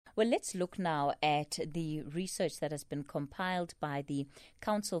Well, let's look now at the research that has been compiled by the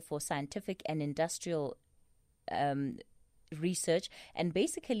Council for Scientific and Industrial Research, and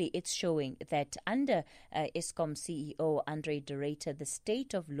basically it's showing that under Eskom CEO Andre de Ruyter, the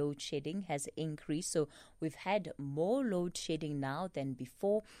state of load shedding has increased. So we've had more load shedding now than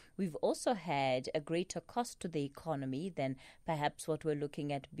before. We've also had a greater cost to the economy than perhaps what we're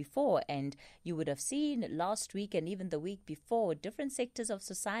looking at before. And you would have seen last week and even the week before different sectors of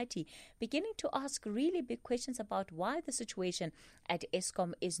society beginning to ask really big questions about why the situation at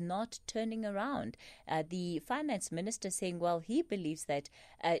Eskom is not turning around. The finance minister saying, well, he believes that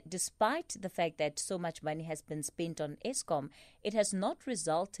despite the fact that so much money has been spent on Eskom, it has not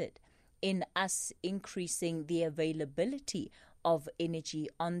resulted in us increasing the availability of energy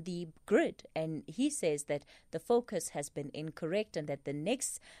on the grid. And he says that the focus has been incorrect and that the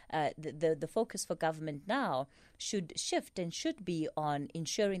next, the focus for government now should shift and should be on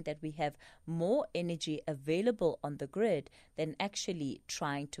ensuring that we have more energy available on the grid than actually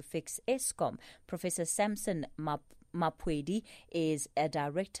trying to fix Eskom. Professor Sampson Mamphweli is a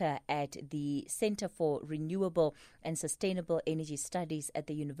director at the Center for Renewable and Sustainable Energy Studies at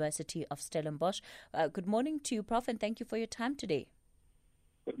the University of Stellenbosch. Good morning to you, Prof, and thank you for your time today.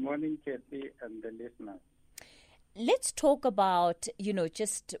 Good morning, Kathy, and the listeners. Let's talk about,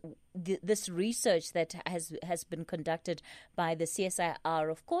 just this research that has been conducted by the CSIR.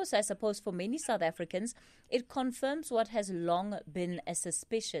 Of course, I suppose for many South Africans, it confirms what has long been a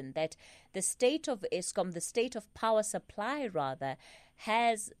suspicion, that the state of Eskom, the state of power supply rather,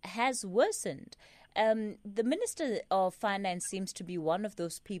 has worsened. The Minister of Finance seems to be one of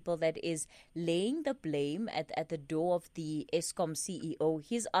those people that is laying the blame at the door of the Eskom CEO.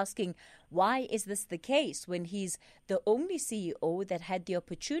 He's asking, why is this the case when he's the only CEO that had the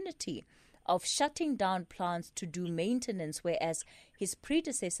opportunity of shutting down plants to do maintenance, whereas his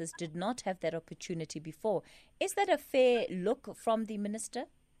predecessors did not have that opportunity before? Is that a fair look from the minister?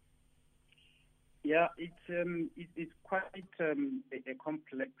 Yeah, it's quite a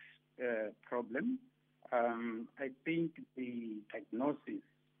complex problem. I think the diagnosis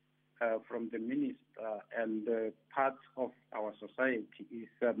from the minister and parts of our society is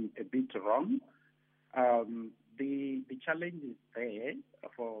a bit wrong. The challenge is there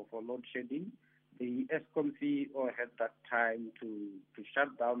for load shedding. The Eskom CEO had that time to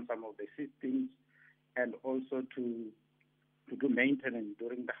shut down some of the systems and also to do maintenance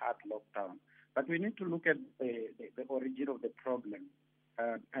during the hard lockdown. But we need to look at the origin of the problem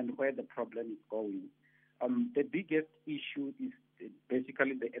and where the problem is going. The biggest issue is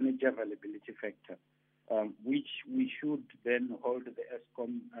basically the energy availability factor, which we should then hold the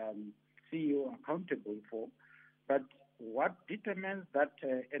Eskom CEO accountable for. But what determines that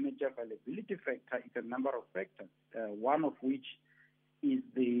energy availability factor is a number of factors, one of which is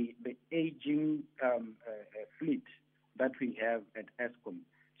the aging fleet that we have at Eskom.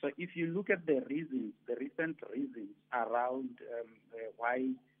 So if you look at the recent reasons around why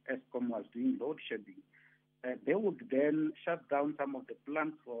Eskom was doing load shedding, they would then shut down some of the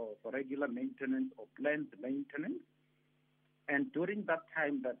plants for regular maintenance or planned maintenance. And during that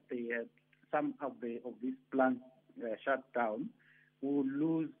time that they had some of these plants shut down, we will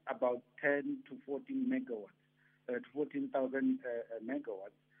lose about 10 to 14 megawatts, 14,000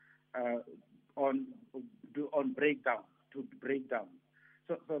 megawatts on breakdown.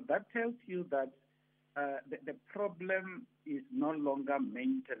 So that tells you that the problem is no longer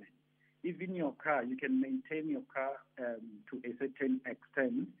maintenance. Even your car, you can maintain your car to a certain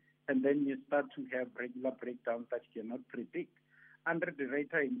extent, and then you start to have regular breakdowns that you cannot predict. Andre de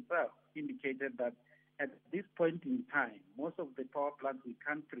Ruyter himself indicated that at this point in time, most of the power plants, we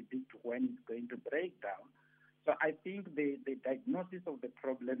can't predict when it's going to break down. So I think the diagnosis of the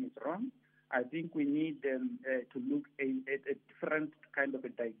problem is wrong. I think we need to look at a different kind of a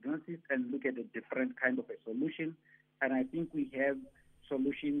diagnosis and look at a different kind of a solution. And I think we have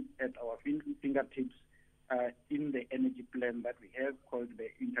solutions at our fingertips in the energy plan that we have called the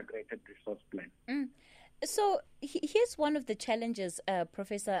Integrated Resource Plan. So here's one of the challenges,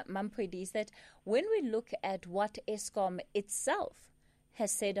 Professor Mamphweli, is that when we look at what Eskom itself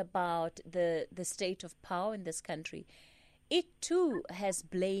has said about the state of power in this country, it too has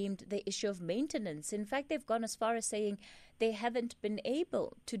blamed the issue of maintenance. In fact, they've gone as far as saying they haven't been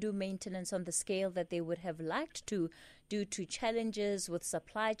able to do maintenance on the scale that they would have liked to due to challenges with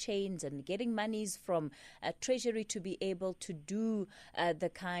supply chains and getting monies from Treasury to be able to do the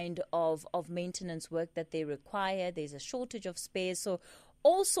kind of maintenance work that they require. There's a shortage of spares. So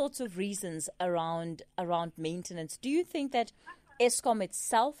all sorts of reasons around maintenance. Do you think that Eskom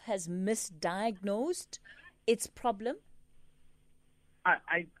itself has misdiagnosed its problem?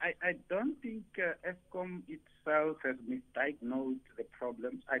 I don't think Eskom itself has misdiagnosed the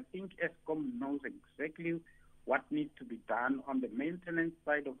problems. I think Eskom knows exactly what needs to be done on the maintenance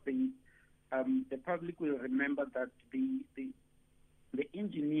side of things. The public will remember that the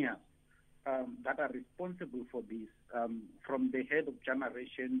engineers that are responsible for this, from the head of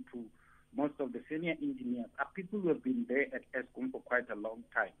generation to most of the senior engineers, are people who have been there at Eskom for quite a long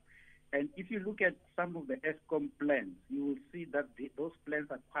time. And if you look at some of the Eskom plans, you will see that those plans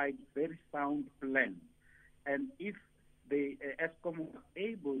are quite very sound plans. And if the Eskom was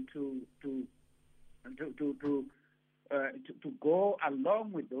able to go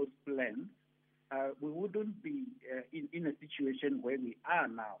along with those plans, we wouldn't be in a situation where we are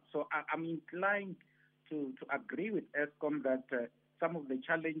now. So I'm inclined to agree with Eskom that some of the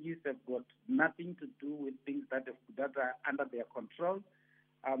challenges have got nothing to do with things that are under their control.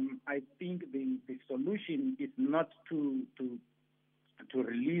 I think the solution is not to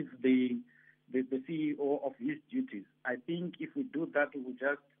release the CEO of his duties. I think if we do that, we will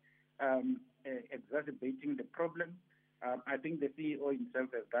just exacerbating the problem. I think the CEO himself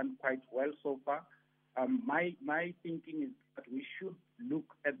has done quite well so far. My thinking is that we should look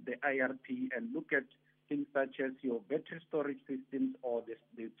at the IRP and look at things such as your battery storage systems or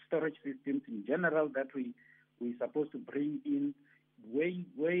the storage systems in general that we're supposed to bring in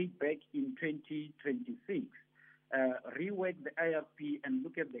way back in 2026. Rework the IRP and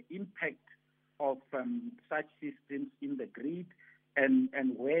look at the impact of such systems in the grid, and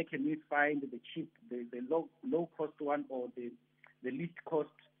where can we find the cheap, the low cost one, or the least cost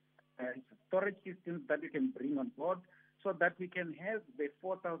storage systems that we can bring on board, so that we can have the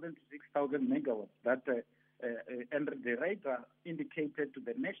 4,000 to 6,000 megawatts that and the Ruyter indicated to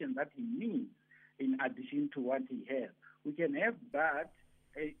the nation that he needs in addition to what he has. We can have that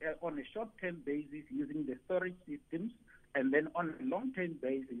on a short-term basis using the storage systems, and then on a long-term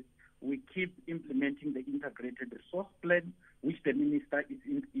basis, we keep implementing the integrated resource plan, which the minister is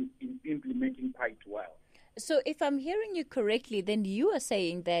implementing quite well. So if I'm hearing you correctly, then you are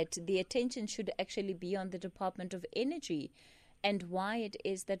saying that the attention should actually be on the Department of Energy and why it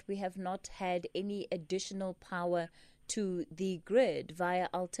is that we have not had any additional power to the grid via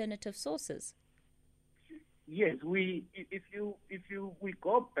alternative sources. Yes, we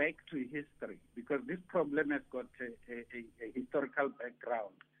go back to history, because this problem has got a historical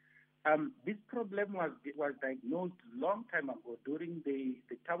background. This problem was diagnosed a long time ago during the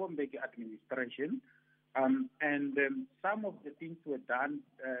Thabo Mbeki administration, and some of the things were done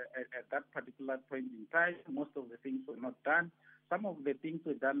at that particular point in time. Most of the things were not done. Some of the things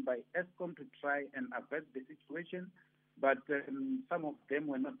were done by Eskom to try and avert the situation, but some of them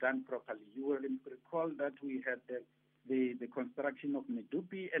were not done properly. You will recall that we had the construction of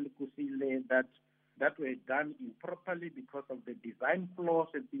Medupi and Kusile that were done improperly because of the design flaws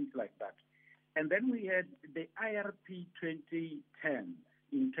and things like that. And then we had the IRP 2010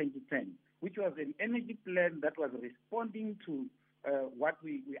 in 2010, which was an energy plan that was responding to what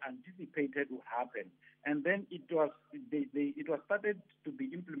we anticipated would happen. And then it was started to be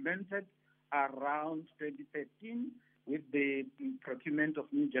implemented around 2013 with the procurement of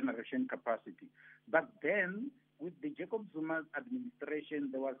new generation capacity. But then, with the Jacob Zuma's administration,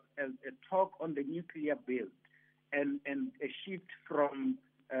 there was a talk on the nuclear build and a shift from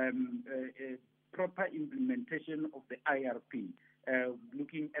a proper implementation of the IRP,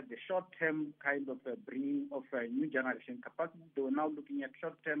 looking at the short-term kind of bringing of new generation capacity. They were now looking at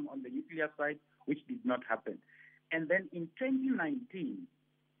short-term on the nuclear side, which did not happen. And then in 2019,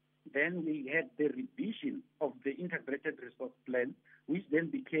 then we had the revision of the integrated resource plan, which then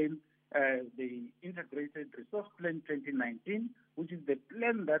became the Integrated Resource Plan 2019, which is the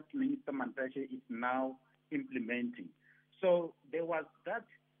plan that Minister Mantashe is now implementing. So there was that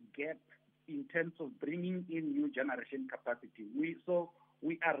gap in terms of bringing in new generation capacity. We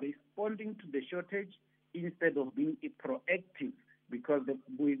are responding to the shortage instead of being proactive, because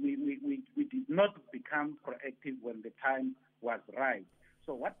we did not become proactive when the time was right.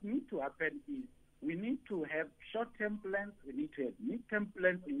 So what needs to happen is we need to have short-term plans, we need to have mid-term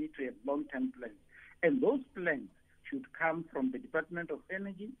plans, we need to have long-term plans. And those plans should come from the Department of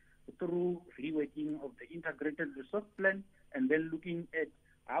Energy through reworking of the integrated resource plan, and then looking at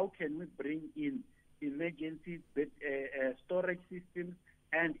how can we bring in emergency storage systems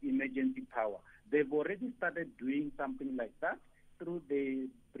and emergency power. They've already started doing something like that through the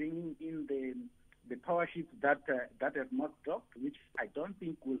bringing in the power ships that have not docked, which I don't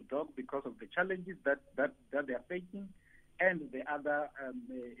think will dock because of the challenges that they are facing, and the other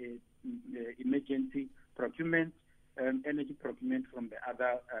emergency procurement, energy procurement from the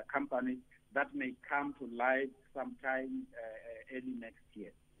other companies that may come to life sometime early next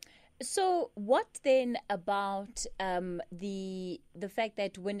year. So what then about the fact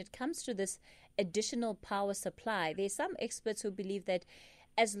that when it comes to this additional power supply, there's some experts who believe that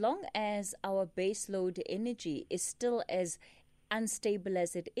as long as our baseload energy is still as unstable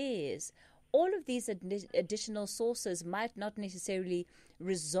as it is, all of these additional sources might not necessarily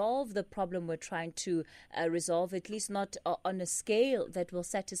resolve the problem we're trying to resolve, at least not on a scale that will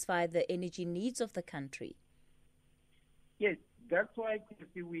satisfy the energy needs of the country. Yes, that's why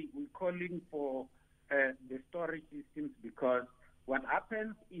we're calling for the storage systems, because what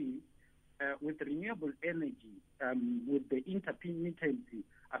happens is with renewable energy, with the intermittency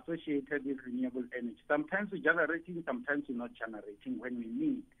associated with renewable energy, sometimes we're generating, sometimes we're not generating when we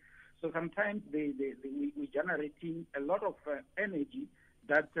need. So sometimes we're generating a lot of energy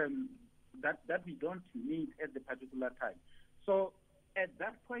that we don't need at the particular time. So at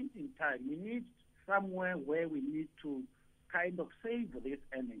that point in time, we need somewhere where we need to kind of save this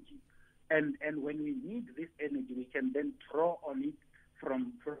energy. And when we need this energy, we can then draw on it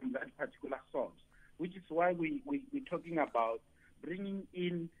from that particular source, which is why we're talking about bringing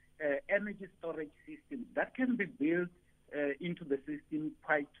in energy storage systems that can be built into the system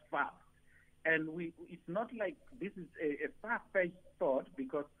quite fast. And it's not like this is a far-fetched thought,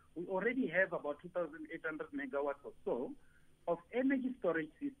 because we already have about 2,800 megawatts or so of energy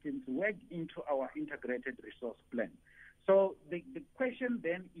storage systems worked into our integrated resource plan. So the question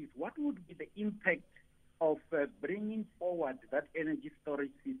then is, what would be the impact of bringing forward that energy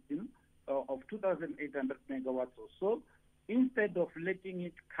storage system of 2,800 megawatts or so, instead of letting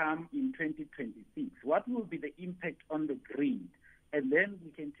it come in 2026? What will be the impact on the grid? And then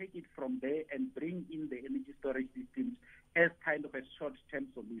we can take it from there and bring in the energy storage systems as kind of a short-term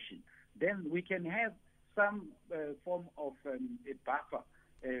solution. Then we can have some form of a buffer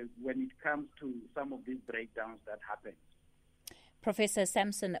when it comes to some of these breakdowns that happen. Professor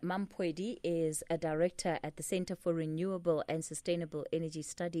Sampson Mamphweli is a director at the Center for Renewable and Sustainable Energy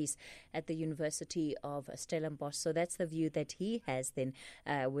Studies at the University of Stellenbosch. So that's the view that he has then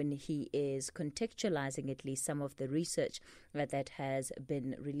when he is contextualizing at least some of the research that has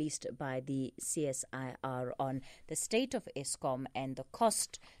been released by the CSIR on the state of Eskom and the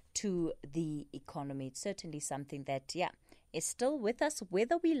cost to the economy. It's certainly something that, is still with us,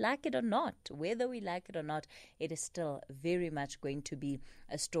 whether we like it or not. It is still very much going to be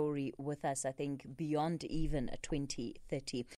a story with us, I think, beyond even 2030.